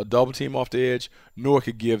a double team off the edge, nor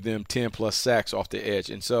could give them 10-plus sacks off the edge.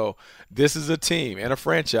 And so this is a team and a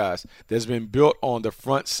franchise that's been built on the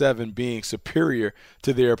front seven being superior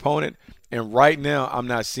to their opponent. And right now, I'm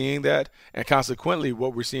not seeing that. And consequently,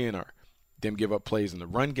 what we're seeing are them give up plays in the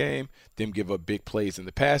run game, them give up big plays in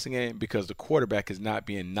the passing game because the quarterback is not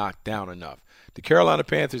being knocked down enough. The Carolina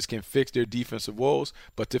Panthers can fix their defensive woes,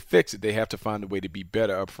 but to fix it, they have to find a way to be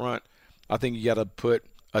better up front. I think you got to put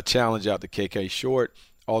a challenge out to KK Short,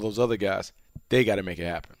 all those other guys. They got to make it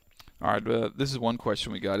happen. All right, this is one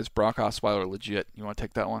question we got. Is Brock Osweiler legit? You want to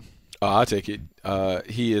take that one? I'll take it.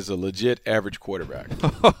 He is a legit average quarterback.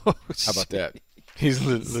 How about that? He's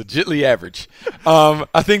legitly average.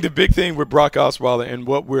 I think the big thing with Brock Osweiler and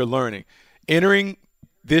what we're learning, entering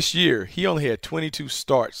this year, he only had 22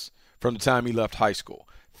 starts from the time he left high school.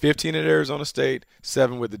 15 at Arizona State,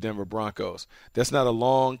 7 with the Denver Broncos. That's not a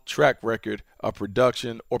long track record of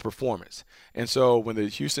production or performance. And so when the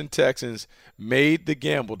Houston Texans made the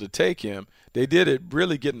gamble to take him, they did it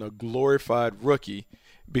really getting a glorified rookie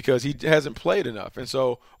because he hasn't played enough. And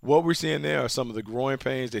so what we're seeing there are some of the growing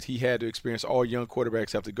pains that he had to experience. All young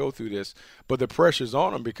quarterbacks have to go through this. But the pressure's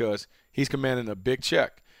on him because he's commanding a big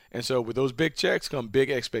check. And so with those big checks come big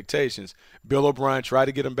expectations. Bill O'Brien tried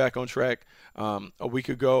to get him back on track a week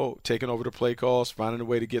ago, taking over the play calls, finding a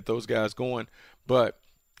way to get those guys going. But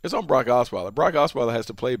it's on Brock Osweiler. Brock Osweiler has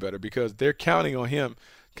to play better because they're counting on him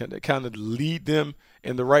to kind of lead them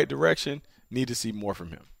in the right direction. Need to see more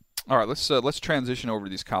from him. All right, let's transition over to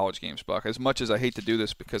these college games, Buck. As much as I hate to do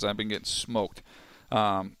this because I've been getting smoked,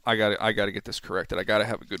 I got to get this corrected. I got to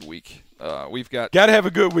have a good week. We've got to have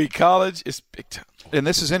a good week. College is big time. And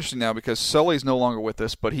this is interesting now because Sully's no longer with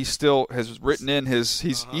us, but he still has written in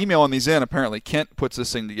he's emailing these in. Apparently, Kent puts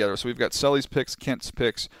this thing together. So we've got Sully's picks, Kent's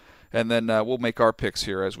picks, and then we'll make our picks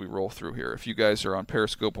here as we roll through here. If you guys are on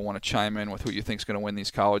Periscope and want to chime in with who you think is going to win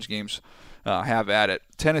these college games, have at it.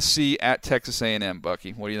 Tennessee at Texas A&M,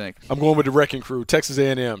 Bucky. What do you think? I'm going with the Wrecking Crew. Texas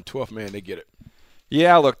A&M, 12th man, they get it.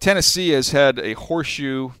 Yeah, look, Tennessee has had a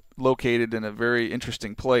horseshoe located in a very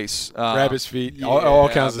interesting place. Rabbit's feet, all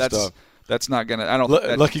kinds of stuff. That's not going to – I don't think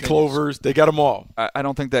that Lucky continues. Clovers, they got them all. I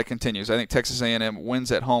don't think that continues. I think Texas A&M wins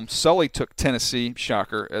at home. Sully took Tennessee,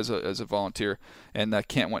 shocker, as a volunteer, and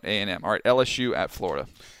Kent went A&M. All right, LSU at Florida.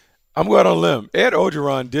 I'm going on a limb. Ed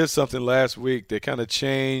Orgeron did something last week that kind of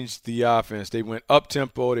changed the offense. They went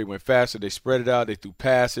up-tempo. They went faster. They spread it out. They threw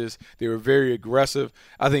passes. They were very aggressive.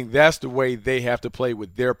 I think that's the way they have to play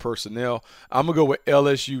with their personnel. I'm going to go with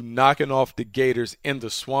LSU knocking off the Gators in the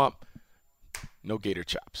swamp. No Gator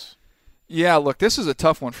chops. Yeah, look, this is a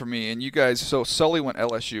tough one for me. And you guys, so Sully went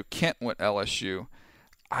LSU. Kent went LSU.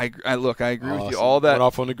 I agree with you. All that went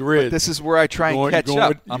off on the grid. This is where I try and catch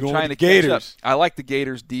up. I'm trying to catch up. I like the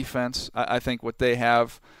Gators' defense. I think what they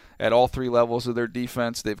have at all three levels of their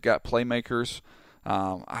defense, they've got playmakers.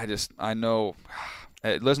 I know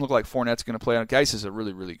it doesn't look like Fournette's going to play on. Geis is a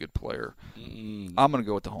really, really good player. I'm going to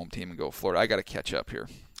go with the home team and go Florida. I got to catch up here.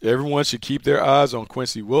 Everyone should keep their eyes on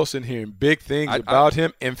Quincy Wilson, hearing big things about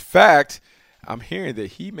him. In fact, I'm hearing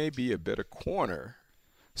that he may be a better corner.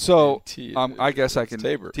 So I guess I can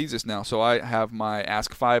tease this now. So I have my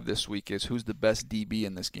Ask 5 this week is who's the best DB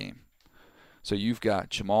in this game. So you've got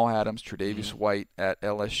Jamal Adams, Tre'Davious White at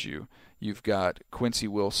LSU. You've got Quincy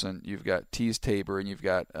Wilson. You've got Teez Tabor, and you've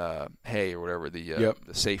got Hay or whatever, the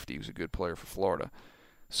safety who's a good player for Florida.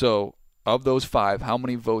 So of those 5, how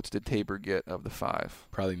many votes did Tabor get of the 5?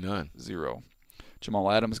 Probably none. 0. Jamal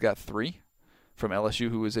Adams got 3. From LSU,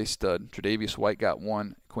 who is a stud. Tre'Davious White got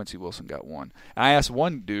 1. Quincy Wilson got 1. And I asked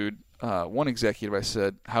one dude, one executive, I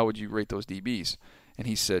said, how would you rate those DBs? And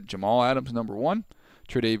he said, Jamal Adams, number 1.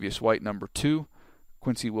 Tre'Davious White, number 2.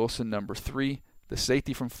 Quincy Wilson, number 3. The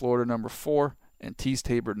safety from Florida, number 4. And Teez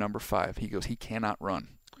Tabor, number 5. He goes, he cannot run.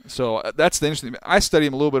 So that's the interesting thing. I studied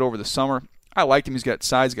him a little bit over the summer. I liked him. He's got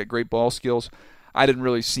size. He's got great ball skills. I didn't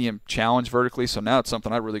really see him challenge vertically, so now it's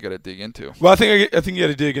something I really got to dig into. Well, I think you got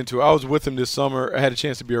to dig into it. I was with him this summer. I had a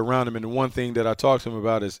chance to be around him, and the one thing that I talked to him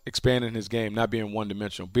about is expanding his game, not being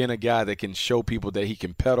one-dimensional, being a guy that can show people that he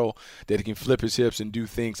can pedal, that he can flip his hips and do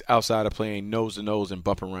things outside of playing nose-to-nose and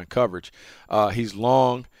bump-and-run coverage. He's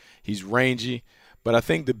long, he's rangy, but I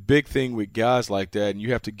think the big thing with guys like that, and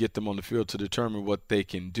you have to get them on the field to determine what they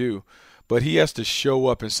can do, but he has to show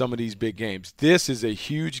up in some of these big games. This is a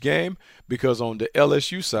huge game because on the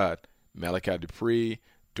LSU side, Malachi Dupree,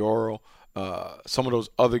 Doral, some of those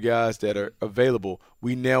other guys that are available,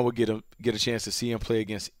 we now will get a chance to see him play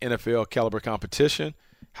against NFL caliber competition.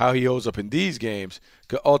 how he holds up in these games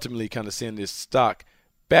could ultimately kind of send his stock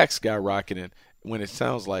back skyrocketing when it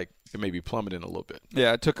sounds like it may be plummeting a little bit.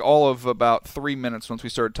 Yeah, it took all of about 3 minutes once we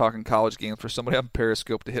started talking college games for somebody on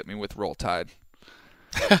Periscope to hit me with Roll Tide.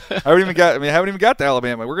 I haven't even got to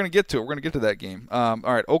Alabama. We're going to get to it. We're going to get to that game. All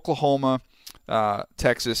right, Oklahoma,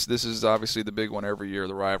 Texas. This is obviously the big one every year,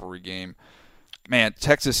 the rivalry game. Man,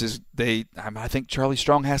 Texas is I think Charlie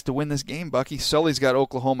Strong has to win this game, Bucky. Sully's got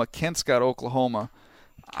Oklahoma. Kent's got Oklahoma.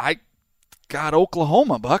 I got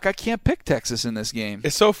Oklahoma, Buck. I can't pick Texas in this game.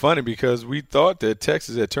 It's so funny because we thought that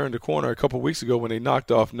Texas had turned the corner a couple weeks ago when they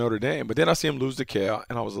knocked off Notre Dame, but then I see them lose to Cal,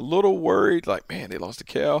 and I was a little worried, like, man, they lost to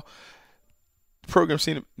Cal. The program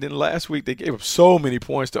seen then last week they gave up so many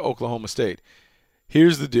points to Oklahoma State.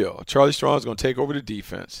 Here's the deal. Charlie Strong's going to take over the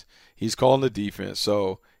defense. He's calling the defense,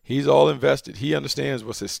 so he's all invested. He understands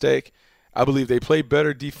what's at stake. I believe they play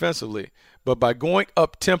better defensively, but by going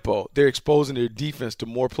up tempo, they're exposing their defense to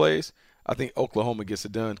more plays. I think Oklahoma gets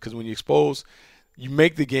it done because when you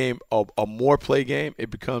make the game a more play game,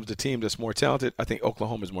 it becomes the team that's more talented. I think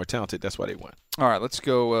Oklahoma's more talented. That's why they win. All right, let's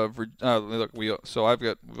go. Look, we've all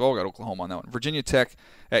got Oklahoma on that one. Virginia Tech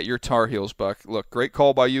at your Tar Heels, Buck. Look, great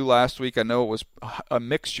call by you last week. I know it was a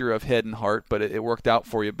mixture of head and heart, but it worked out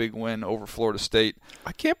for you. Big win over Florida State.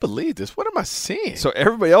 I can't believe this. What am I seeing? So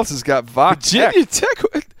everybody else has got Virginia Tech.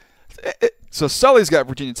 So Sully's got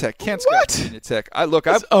Virginia Tech. Kent's got Virginia Tech.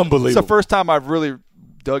 That's unbelievable. It's the first time I've really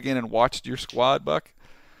dug in and watched your squad, Buck.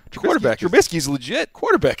 Trubisky's legit.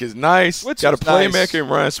 Quarterback is nice. Got a playmaker in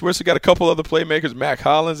Ryan Switzer. Got a couple other playmakers, Mac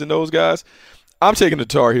Hollins and those guys. I'm taking the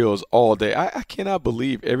Tar Heels all day. I cannot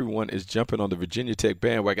believe everyone is jumping on the Virginia Tech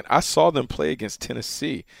bandwagon. I saw them play against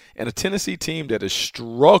Tennessee, and a Tennessee team that has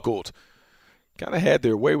struggled kind of had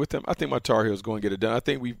their way with them. I think my Tar Heels going to get it done. I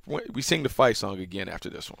think we sing the fight song again after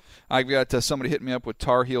this one. I've got somebody hitting me up with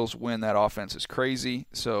Tar Heels win. That offense is crazy.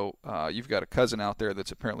 So you've got a cousin out there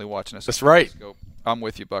that's apparently watching us. That's right. I'm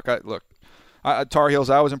with you, Buck. Tar Heels,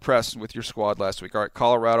 I was impressed with your squad last week. All right,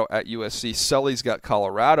 Colorado at USC. Sully's got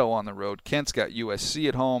Colorado on the road. Kent's got USC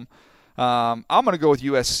at home. I'm going to go with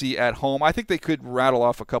USC at home. I think they could rattle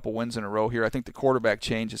off a couple wins in a row here. I think the quarterback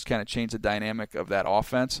change has kind of changed the dynamic of that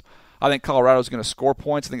offense. I think Colorado's going to score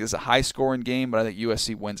points. I think it's a high-scoring game, but I think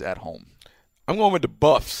USC wins at home. I'm going with the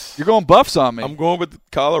Buffs. You're going Buffs on me. I'm going with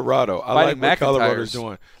Colorado. I like what Colorado's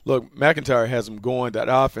doing. Look, McIntyre has them going. That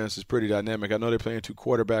offense is pretty dynamic. I know they're playing two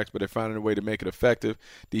quarterbacks, but they're finding a way to make it effective.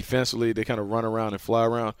 Defensively, they kind of run around and fly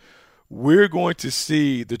around. We're going to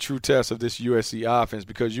see the true test of this USC offense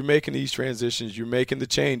because you're making these transitions, you're making the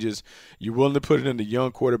changes, you're willing to put it in the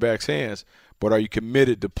young quarterback's hands, but are you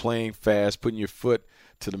committed to playing fast, putting your foot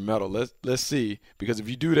to the metal? Let's see, because if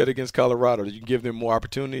you do that against Colorado, you can give them more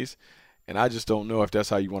opportunities, and I just don't know if that's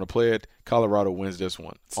how you want to play it. Colorado wins this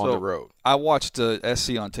one on the road. I watched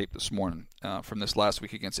SC on tape this morning from this last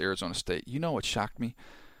week against Arizona State. You know what shocked me?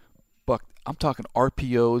 Buck, I'm talking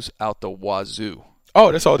RPOs out the wazoo.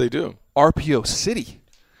 Oh, that's all they do. RPO City.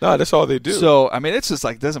 No, that's all they do. So I mean, it's just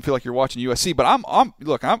like doesn't feel like you're watching USC. But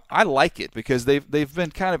I like it because they've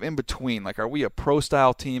been kind of in between. Like, are we a pro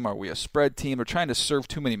style team? Are we a spread team? They're trying to serve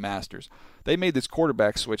too many masters. They made this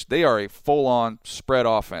quarterback switch. They are a full on spread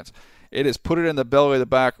offense. It is put it in the belly of the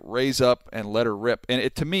back, raise up, and let her rip.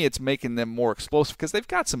 And to me, it's making them more explosive because they've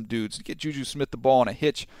got some dudes. You get Juju Smith the ball on a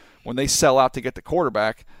hitch when they sell out to get the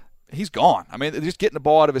quarterback. He's gone. I mean, they're just getting the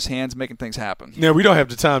ball out of his hands, making things happen. Now, we don't have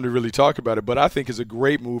the time to really talk about it, but I think it's a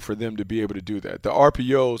great move for them to be able to do that. The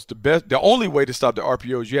RPOs, the only way to stop the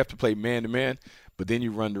RPOs, you have to play man-to-man, but then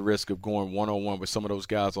you run the risk of going one-on-one with some of those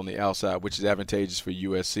guys on the outside, which is advantageous for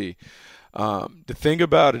USC. The thing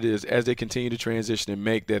about it is, as they continue to transition and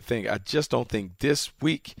make that thing, I just don't think this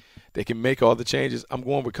week they can make all the changes. I'm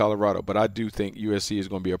going with Colorado, but I do think USC is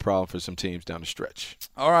going to be a problem for some teams down the stretch.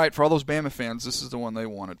 All right, for all those Bama fans, this is the one they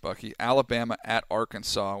wanted, Bucky. Alabama at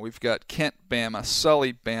Arkansas. We've got Kent, Bama,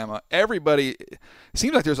 Sully, Bama. Everybody, it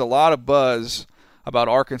seems like there's a lot of buzz about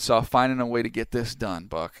Arkansas finding a way to get this done,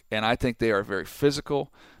 Buck. And I think they are very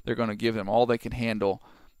physical. They're going to give them all they can handle.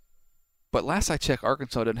 But last I checked,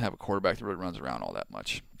 Arkansas didn't have a quarterback that really runs around all that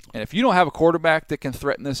much. And if you don't have a quarterback that can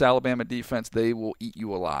threaten this Alabama defense, they will eat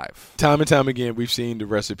you alive. Time and time again, we've seen the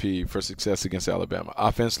recipe for success against Alabama.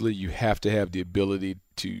 Offensively, you have to have the ability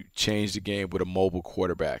to change the game with a mobile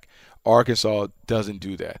quarterback. Arkansas doesn't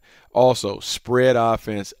do that. Also, spread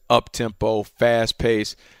offense, up-tempo,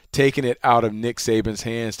 fast-paced, taking it out of Nick Saban's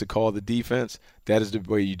hands to call the defense, that is the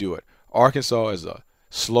way you do it. Arkansas is a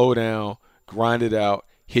slow down, grind it out,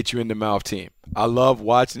 hit you in the mouth team. I love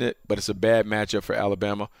watching it, but it's a bad matchup for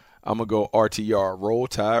Alabama. I'm going to go RTR, Roll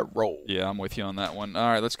Tide Roll. Yeah, I'm with you on that one. All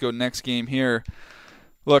right, let's go next game here.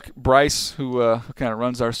 Look, Bryce, who kind of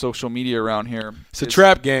runs our social media around here. It's a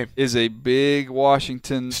trap game. Is a big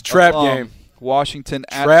Washington It's a trap alum. game. Washington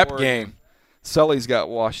at Trap Oregon. game. Sully's got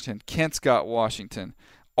Washington. Kent's got Washington.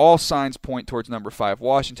 All signs point towards number 5,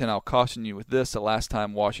 Washington. I'll caution you with this. The last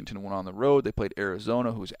time Washington went on the road, they played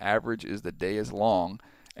Arizona, whose average is the day is long,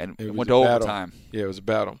 and It was went a to battle. overtime. Yeah, it was a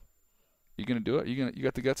battle. You going to do it? You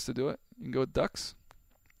got the guts to do it? You can go with Ducks?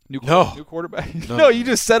 New No. quarterback? No. No, you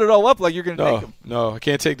just set it all up like you're going to take them. No, I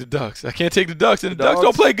can't take the Ducks. I can't take the Ducks, and the Ducks Dogs?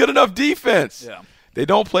 don't play good enough defense. Yeah. They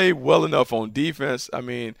don't play well enough on defense. I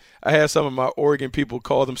mean, I had some of my Oregon people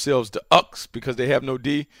call themselves the Ucks because they have no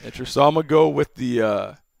D. Interesting. So I'm going to go with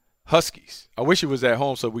the Huskies. I wish it was at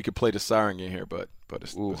home so we could play the siren game here, but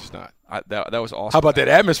it's not. That was awesome. How about that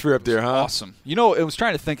atmosphere up there, huh? Awesome. You know, I was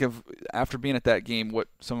trying to think of, after being at that game, what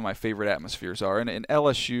some of my favorite atmospheres are. And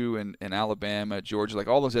LSU and Alabama, Georgia, like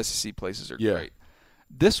all those SEC places are great.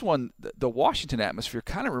 This one, the Washington atmosphere,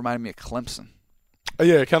 kind of reminded me of Clemson.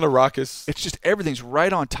 Yeah, kind of raucous. It's just everything's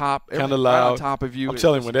right on top. Kind of loud. Right on top of you. I'm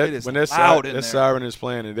telling you, when that siren is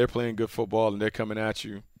playing and they're playing good football and they're coming at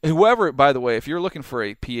you. Whoever, by the way, if you're looking for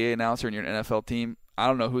a PA announcer in your NFL team, I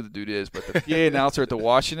don't know who the dude is, but the PA announcer at the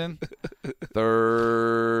Washington,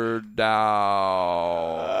 third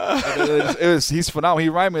down. He's phenomenal. He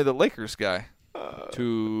reminded me of the Lakers guy.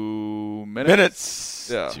 2 minutes.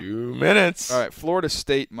 Yeah. 2 minutes. All right, Florida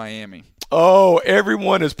State, Miami. Oh,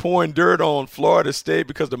 everyone is pouring dirt on Florida State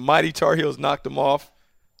because the mighty Tar Heels knocked them off.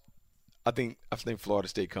 I think Florida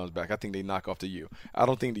State comes back. I think they knock off the U. I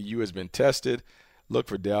don't think the U has been tested. Look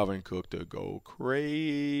for Dalvin Cook to go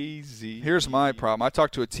crazy. Here's my problem. I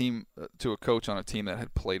talked to a coach on a team that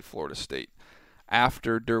had played Florida State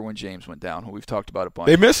after Derwin James went down, who we've talked about a bunch.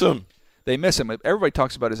 They miss him. They miss him. Everybody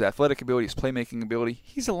talks about his athletic ability, his playmaking ability.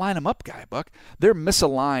 He's a line-em-up guy, Buck. They're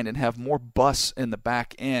misaligned and have more busts in the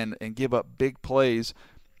back end and give up big plays.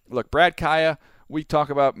 Look, Brad Kaya, we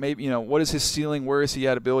talk about maybe, what is his ceiling? Where is he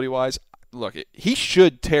at ability-wise? Look, he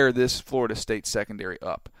should tear this Florida State secondary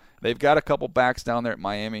up. They've got a couple backs down there at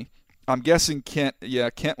Miami. I'm guessing Kent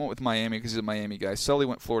went with Miami because he's a Miami guy. Sully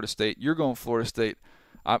went Florida State. You're going Florida State.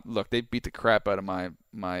 Look, they beat the crap out of my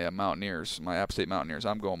Mountaineers, my App State Mountaineers.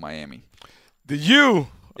 I'm going Miami. The U.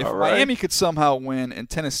 If All right. Miami could somehow win and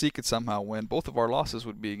Tennessee could somehow win, both of our losses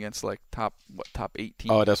would be against top 8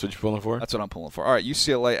 teams. Oh, that's what you're pulling for? That's what I'm pulling for. All right,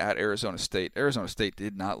 UCLA at Arizona State. Arizona State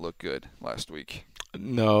did not look good last week.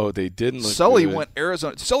 No, they didn't look Sully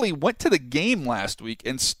good. Sully went to the game last week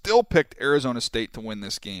and still picked Arizona State to win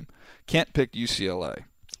this game. Kent picked UCLA.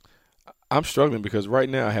 I'm struggling because right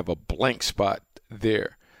now I have a blank spot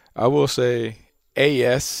there. I will say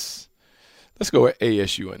AS. Let's go with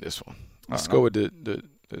ASU in this one. Let's go with the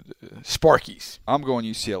Sparkies. I'm going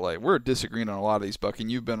UCLA. We're disagreeing on a lot of these, Buck, and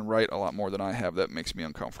you've been right a lot more than I have. That makes me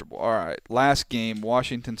uncomfortable. All right, last game,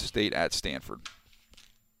 Washington State at Stanford.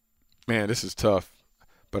 Man, this is tough,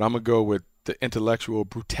 but I'm going to go with the intellectual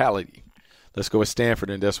brutality. Let's go with Stanford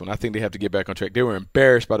in this one. I think they have to get back on track. They were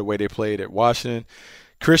embarrassed by the way they played at Washington.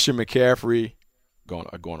 Christian McCaffrey, going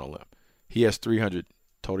on a limb. He has 300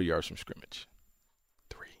 total yards from scrimmage.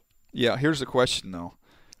 3. Yeah, here's the question, though.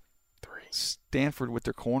 3. Stanford with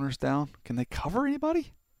their corners down, can they cover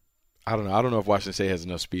anybody? I don't know. I don't know if Washington State has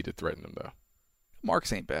enough speed to threaten them, though.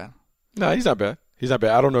 Marks ain't bad. No, he's not bad.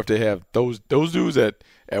 I don't know if they have those dudes at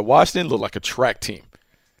Washington look like a track team.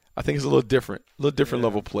 I think it's a little different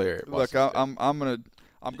level player. Look, I'm going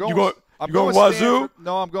You going with Wazoo? Stanford.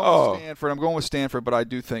 No, I'm going with Stanford. I'm going with Stanford, but I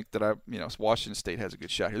do think that Washington State has a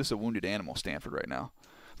good shot here. This is a wounded animal, Stanford, right now.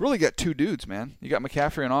 Really got two dudes, man. You got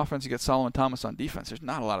McCaffrey on offense. You got Solomon Thomas on defense. There's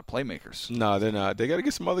not a lot of playmakers. No, they're not. They got to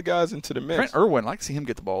get some other guys into the mix. Trent Irwin, I'd like to see him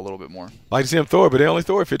get the ball a little bit more. Like to see him throw it, but they only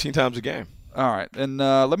throw it 15 times a game. All right, and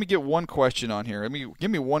let me get one question on here.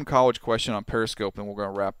 Give me one college question on Periscope, and we're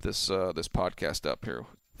going to wrap this podcast up here.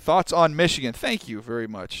 Thoughts on Michigan? Thank you very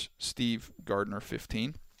much, Steve Gardner,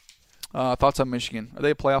 15. Thoughts on Michigan? Are they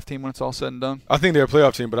a playoff team when it's all said and done? I think they're a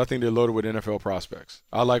playoff team, but I think they're loaded with NFL prospects.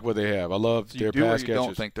 I like what they have. I love their pass catchers.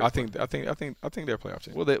 Don't think they're I think they're a playoff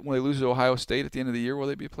team. When they lose to Ohio State at the end of the year, will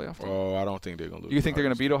they be a playoff team? Oh, I don't think they're going to lose. You think they're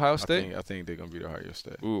going to beat Ohio State? I think they're going to beat Ohio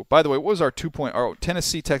State. Ooh, by the way, what was our 2-point?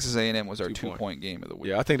 Tennessee Texas A&M was our 2-point game of the week.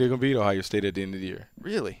 Yeah, I think they're going to beat Ohio State at the end of the year.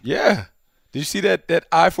 Really? Yeah. Did you see that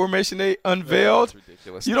I formation they unveiled? That's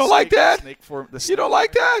ridiculous. You don't like that? You don't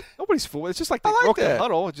like that? Nobody's fool. It's just like they I like broke that. the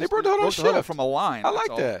huddle. They broke the huddle from a line. I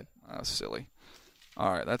like that. That's silly.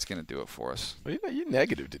 All right, that's going to do it for us. Well, you're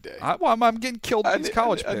negative today. I'm getting killed with these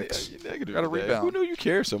college picks. You're negative. Got to today. rebound. Who knew you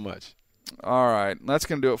care so much? All right, that's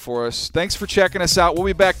going to do it for us. Thanks for checking us out. We'll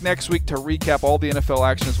be back next week to recap all the NFL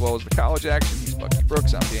action as well as the college action. He's Bucky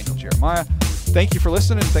Brooks. I'm Daniel Jeremiah. Thank you for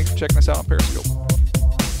listening, and thanks for checking us out on Periscope.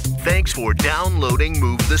 Thanks for downloading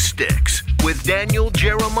Move the Sticks with Daniel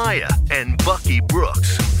Jeremiah and Bucky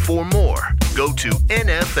Brooks. For more, go to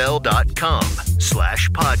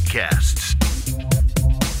nfl.com/podcasts.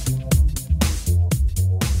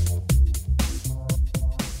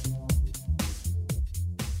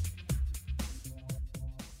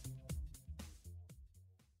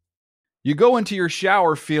 You go into your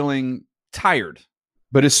shower feeling tired,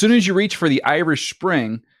 but as soon as you reach for the Irish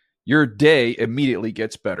Spring, your day immediately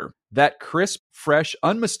gets better. That crisp, fresh,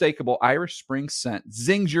 unmistakable Irish Spring scent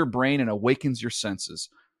zings your brain and awakens your senses.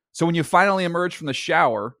 So when you finally emerge from the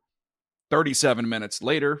shower 37 minutes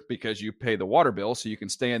later, because you pay the water bill so you can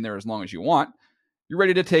stay in there as long as you want, you're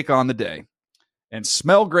ready to take on the day and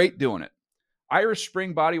smell great doing it. Irish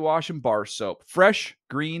Spring Body Wash and Bar Soap. Fresh,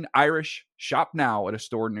 green, Irish. Shop now at a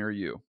store near you.